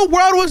 who in the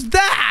world was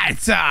that?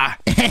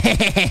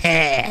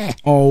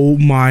 Oh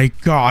my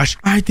gosh,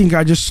 I think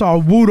I just saw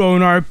Wudo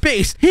in our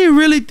base. He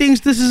really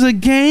thinks this is a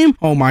game?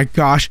 Oh my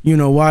gosh, you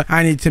know what?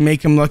 I need to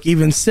make him look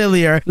even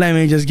sillier. Let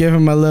me just give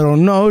him a little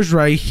nose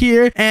right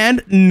here.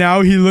 And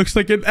now he looks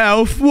like an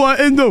elf. What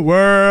in the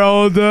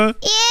world? Ew,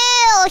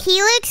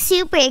 he looks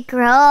super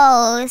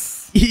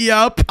gross.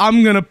 Yup,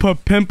 I'm gonna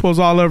put pimples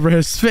all over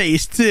his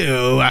face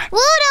too.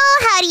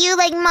 Wudo, how do you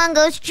like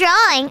Mongo's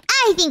drawing?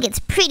 I think it's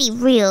pretty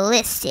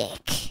realistic.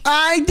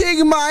 I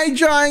think my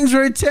drawings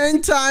were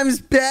 10 times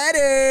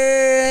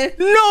better.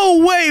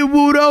 No way,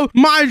 Wudo.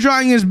 My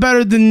drawing is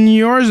better than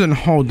yours. And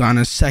hold on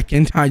a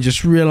second. I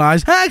just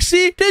realized.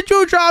 Axie, did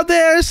you draw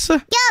this?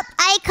 Yup,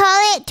 I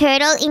call it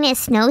Turtle in a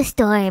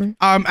Snowstorm.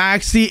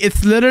 Axie,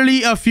 it's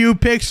literally a few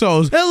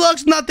pixels. It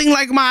looks nothing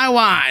like my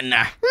one.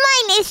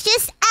 Mine is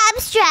just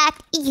abstract.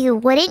 You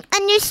wouldn't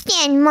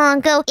understand,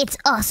 Mongo. It's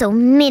also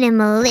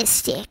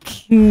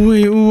minimalistic.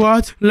 Wait,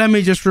 what? Let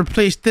me just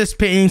replace this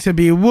painting to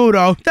be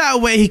Wudo.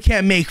 That way he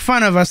can't make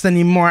fun of us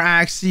anymore,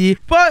 Axie.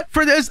 But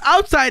for this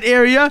outside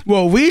area,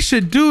 what we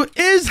should do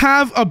is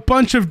have a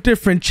bunch of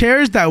different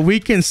chairs that we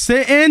can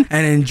sit in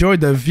and enjoy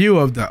the view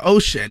of the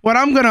ocean. What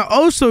I'm gonna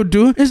also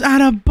do is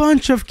add a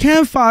bunch of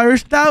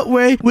campfires. That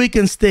way we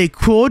can stay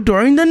cool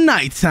during the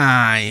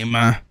nighttime.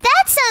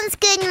 That sounds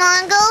good,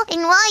 Mongo.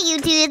 And while you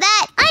do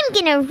that, I'm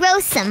gonna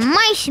roast some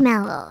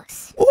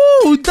marshmallows.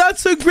 Ooh,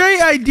 that's a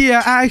great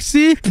idea,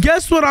 Axie.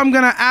 Guess what I'm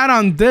gonna add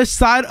on this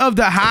side of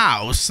the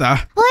house? What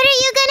are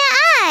you gonna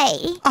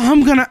add?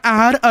 I'm gonna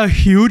add a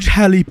huge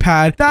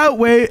helipad. That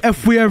way,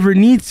 if we ever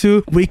need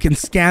to, we can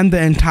scan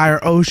the entire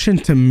ocean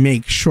to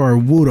make sure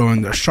Wudo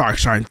and the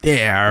sharks aren't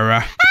there.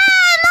 Mongo,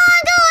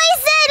 I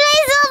set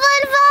myself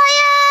on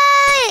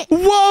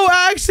fire! Whoa,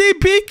 Axie,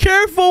 be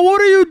careful.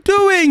 What are you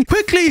doing?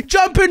 Quickly,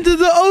 jump into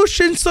the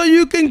ocean so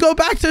you can go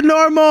back to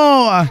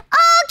normal. Okay!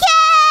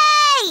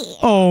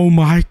 Oh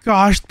my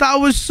gosh, that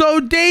was so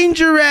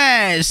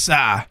dangerous.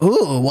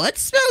 Ooh, what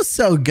smells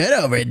so good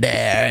over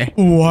there?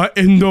 What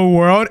in the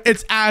world?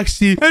 It's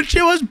Axie, and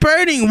she was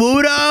burning,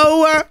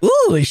 Wudo.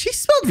 Ooh, she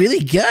smelled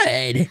really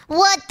good.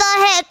 What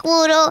the heck,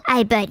 Wudo?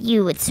 I bet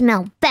you would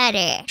smell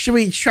better. Should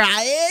we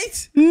try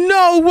it?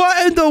 No,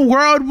 what in the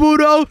world,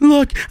 Wudo?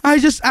 Look, I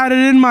just added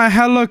in my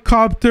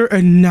helicopter,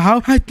 and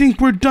now I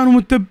think we're done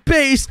with the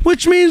base,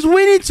 which means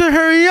we need to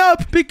hurry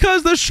up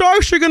because the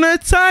sharks are gonna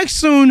attack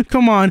soon.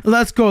 Come on,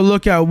 let's go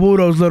look at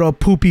Wudo's little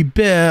poopy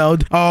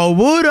build. Oh,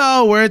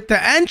 Wudo, we're at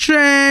the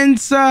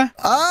entrance.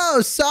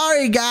 Oh,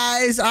 sorry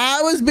guys.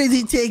 I was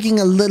busy taking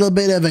a little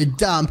bit of a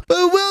dump.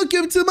 But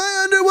welcome to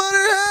my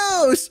underwater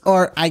house.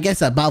 Or I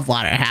guess above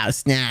water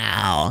house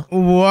now.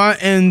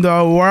 What in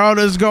the world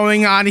is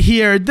going on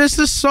here? This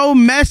is so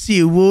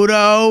messy,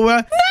 Wudo.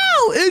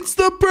 No, it's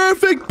the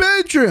perfect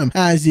bedroom.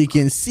 As you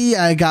can see,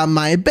 I got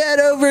my bed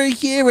over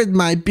here with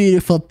my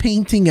beautiful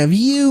painting of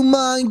you,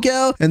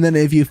 Mongo. And then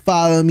if you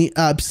follow me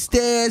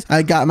upstairs,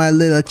 I got my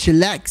little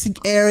chillaxing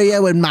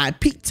area with my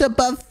pizza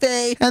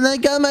buffet. And I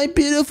got my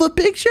beautiful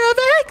picture of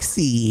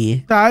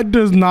Axie. That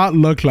does not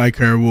look like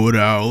her,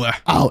 Wudo.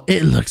 Oh,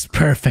 it looks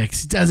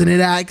perfect, doesn't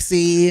it,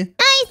 Axie?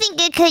 I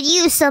think it could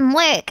use some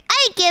work.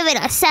 I'd give it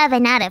a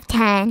 7 out of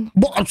 10.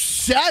 What,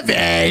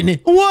 7?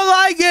 Well,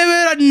 I give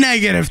it a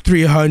negative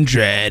 300.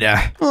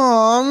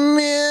 Oh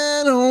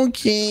man,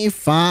 okay,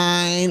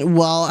 fine.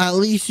 Well, at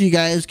least you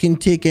guys can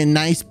take a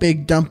nice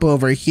big dump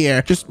over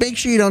here. Just make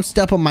sure you don't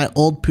step on my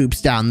old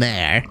poops down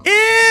there. Ew,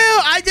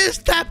 I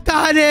just stepped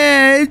on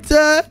it.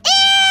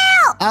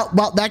 Oh,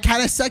 well, that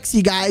kind of sucks,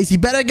 you guys. You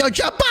better go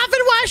jump off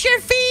and wash your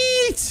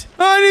feet.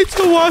 I need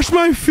to wash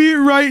my feet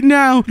right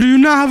now. Do you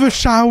not have a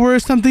shower or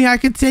something I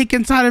can take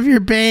inside of your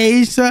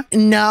base?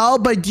 No,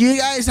 but do you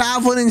guys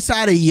have one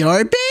inside of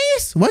your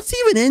base? What's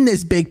even in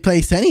this big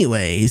place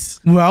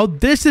anyways? Well,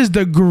 this is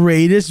the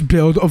greatest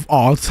build of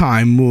all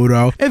time,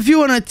 Wudo. If you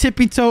want to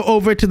tippy toe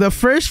over to the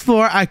first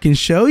floor, I can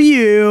show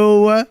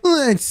you.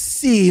 Let's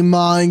see,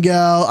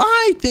 Mongo.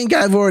 I think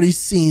I've already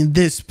seen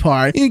this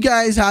part. You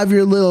guys have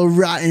your little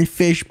rotten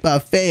fish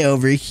buffet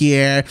over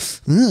here.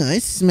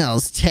 It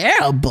smells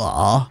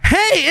terrible.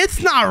 Hey,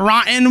 it's not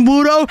rotten,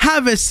 Wudo.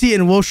 Have a seat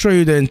and we'll show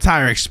you the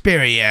entire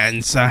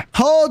experience.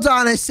 Hold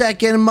on a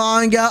second,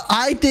 Mongo.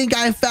 I think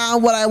I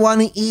found what I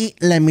want to eat.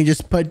 Let me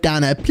just put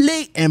down a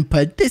plate and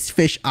put this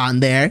fish on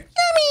there.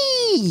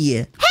 Yummy!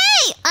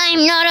 Hey,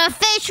 I'm not a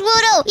fish,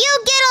 Wudo.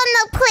 You get on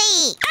the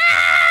plate.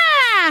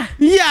 Ah!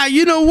 Yeah,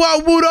 you know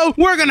what, Wudo?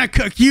 We're gonna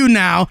cook you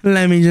now.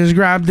 Let me just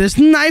grab this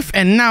knife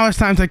and now it's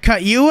time to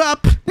cut you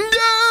up.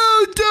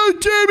 No,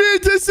 don't turn me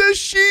into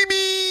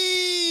sashimi!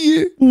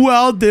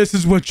 Well, this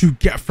is what you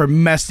get for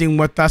messing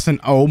with us, and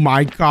oh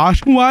my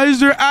gosh, why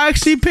is there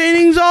actually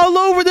paintings all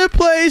over the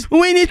place?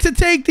 We need to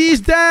take these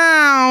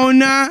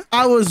down.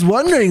 I was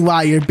wondering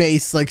why your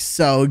base looks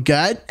so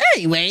good.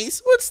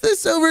 Anyways, what's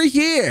this over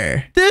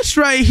here? This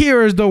right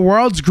here is the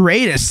world's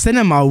greatest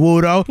cinema,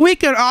 Wudo. We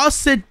can all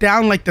sit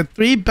down like the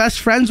 3 best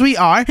friends we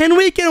are, and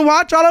we can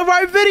watch all of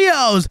our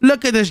videos.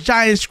 Look at this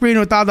giant screen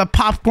with all the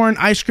popcorn,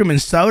 ice cream,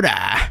 and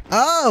soda.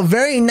 Oh,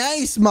 very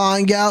nice,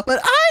 Mongo.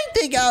 But I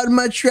think I would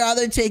much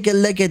rather take a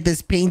look at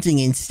this painting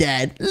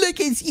instead. Look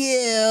at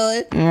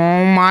you.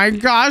 Oh my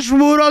gosh,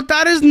 Wudo,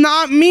 that is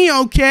not me,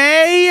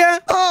 okay?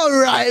 All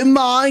right,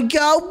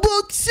 Mongo.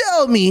 Well,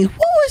 tell me,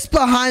 what was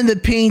behind the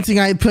painting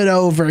I put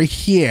over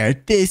here?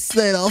 This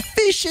little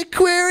fish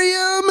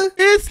aquarium?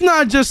 It's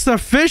not just a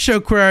fish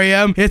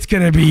aquarium. It's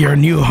gonna be your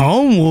new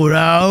home,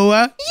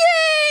 Wudo.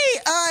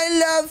 Yay!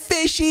 I love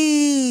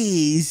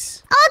fishies.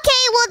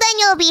 Okay, well then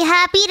you'll be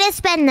happy to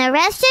spend the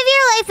rest of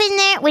your life in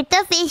there with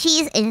the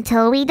fishies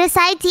until we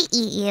decide to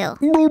eat you.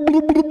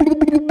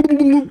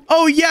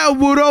 Oh yeah,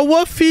 Wudo,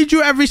 we'll feed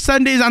you every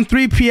Sundays on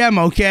 3 p.m.,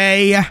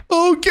 okay?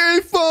 Okay,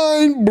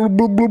 fine. What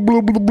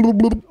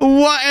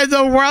in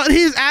the world?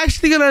 He's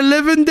actually gonna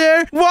live in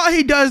there? While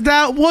he does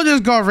that, we'll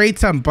just go read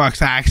some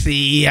books,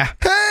 actually.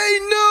 Hey,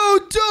 no,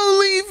 don't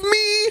leave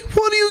me.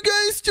 What are you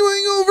guys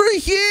doing over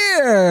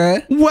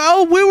here?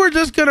 Well, we were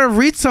just gonna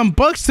read some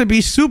books to be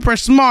super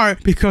smart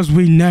because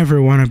we never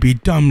want to be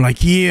dumb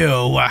like you.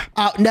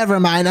 Oh, never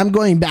mind. I'm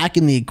going back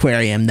in the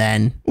aquarium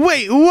then.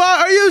 Wait,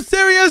 what? Are you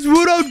serious,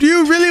 Wudo? Do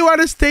you really want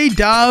to stay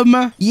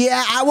dumb?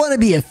 Yeah, I want to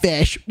be a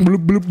fish.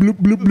 Bloop, bloop, bloop,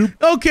 bloop,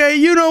 bloop. Okay,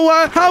 you know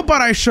what? How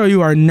about I show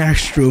you our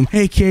next room,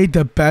 aka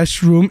the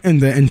best room in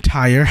the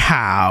entire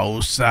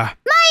house? My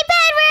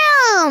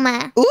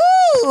bedroom!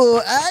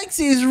 Ooh,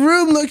 Axie's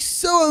room looks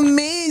so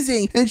amazing.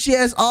 amazing. And she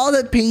has all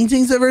the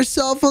paintings of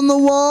herself on the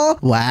wall.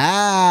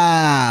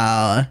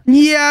 Wow.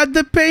 Yeah,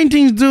 the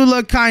paintings do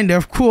look kind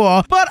of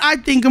cool, but I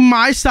think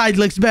my side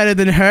looks better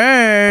than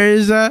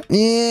hers.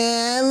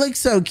 Yeah, it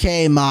looks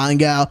okay,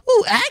 Mongo.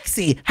 Ooh,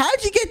 Axie,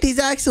 how'd you get these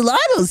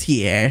axolotls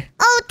here?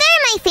 Oh, they're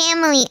my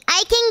family.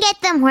 I can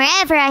get them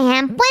wherever I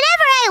am,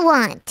 whenever I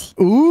want.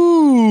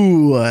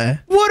 Ooh.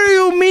 What do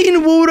you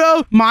mean,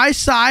 Wudo? My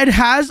side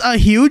has a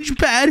huge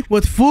bed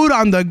with food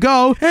on the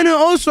go, and it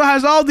also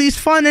has all these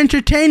fun,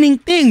 entertaining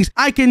things.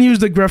 I can use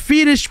the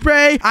graffiti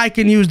spray, I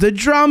can use the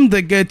drum,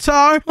 the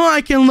guitar, or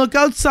I can look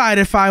outside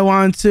if I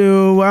want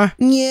to.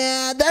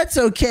 Yeah, that's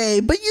okay,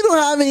 but you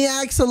don't have any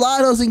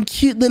axolotls and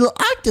cute little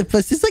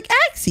octopuses like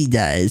Axie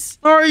does.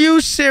 Are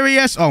you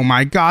serious? Oh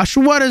my gosh,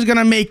 what is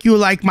gonna make you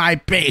like my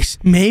base?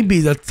 Maybe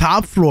the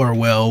top floor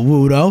will,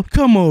 Wudo.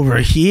 Come over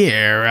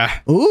here.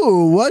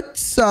 Ooh,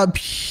 what's up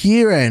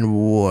here and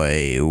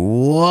wait,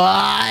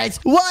 what?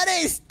 What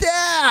is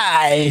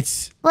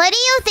that? What do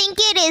you think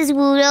it is,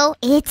 Wudo?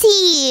 It's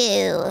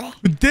you.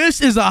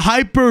 This is a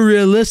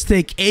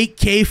hyper-realistic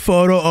 8K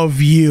photo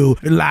of you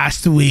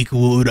last week,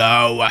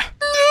 Wudo. No,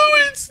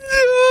 it's not.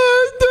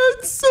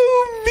 That's so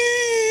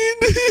mean.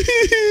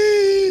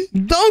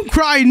 Don't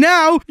cry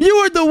now. You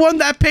were the one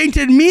that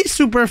painted me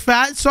super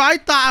fat, so I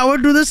thought I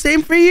would do the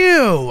same for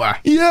you.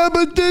 Yeah,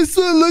 but this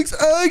one looks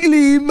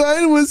ugly.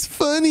 Mine was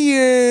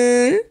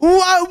funnier.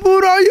 What,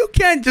 Wudo? You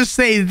can't just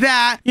say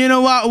that. You know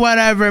what?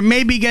 Whatever.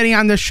 Maybe getting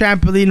on the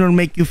trampoline will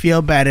make you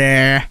feel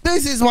better.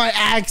 This is why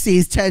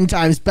Axie's 10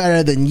 times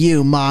better than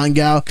you,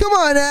 Mongo. Come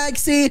on,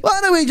 Axie. Why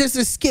don't we just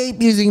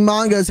escape using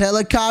Mongo's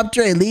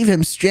helicopter and leave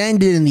him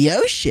stranded in the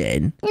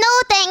ocean?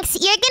 No, thanks.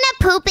 You're gonna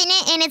poop in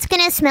it and it's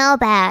gonna smell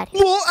bad.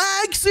 Well,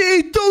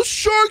 Axie, those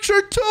sharks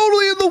are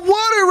totally in the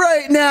water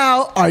right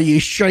now. Are you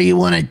sure you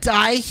want to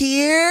die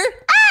here?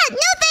 No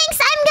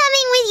thanks. I'm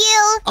coming with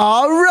you.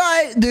 All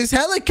right, this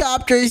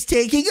helicopter is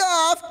taking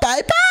off.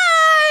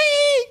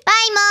 Bye-bye.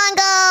 Bye,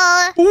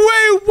 Mongo.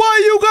 Wait, what?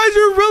 You guys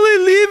are really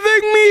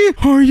leaving me?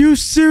 Are you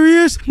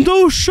serious?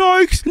 Those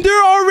sharks,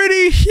 they're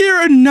already here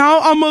and now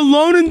I'm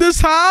alone in this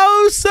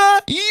house?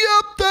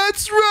 Yep,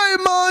 that's right,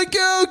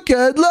 Mongo.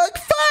 Good luck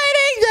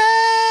fighting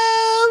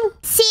them.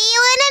 See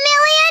you in a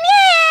million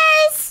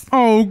years.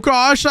 Oh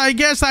gosh, I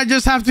guess I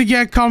just have to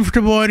get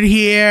comfortable in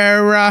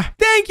here.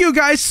 Thank you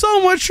guys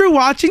so much for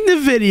watching the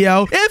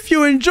video. If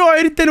you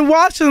enjoyed, then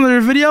watch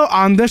another video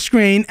on the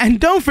screen. And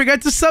don't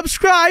forget to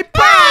subscribe.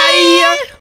 Bye!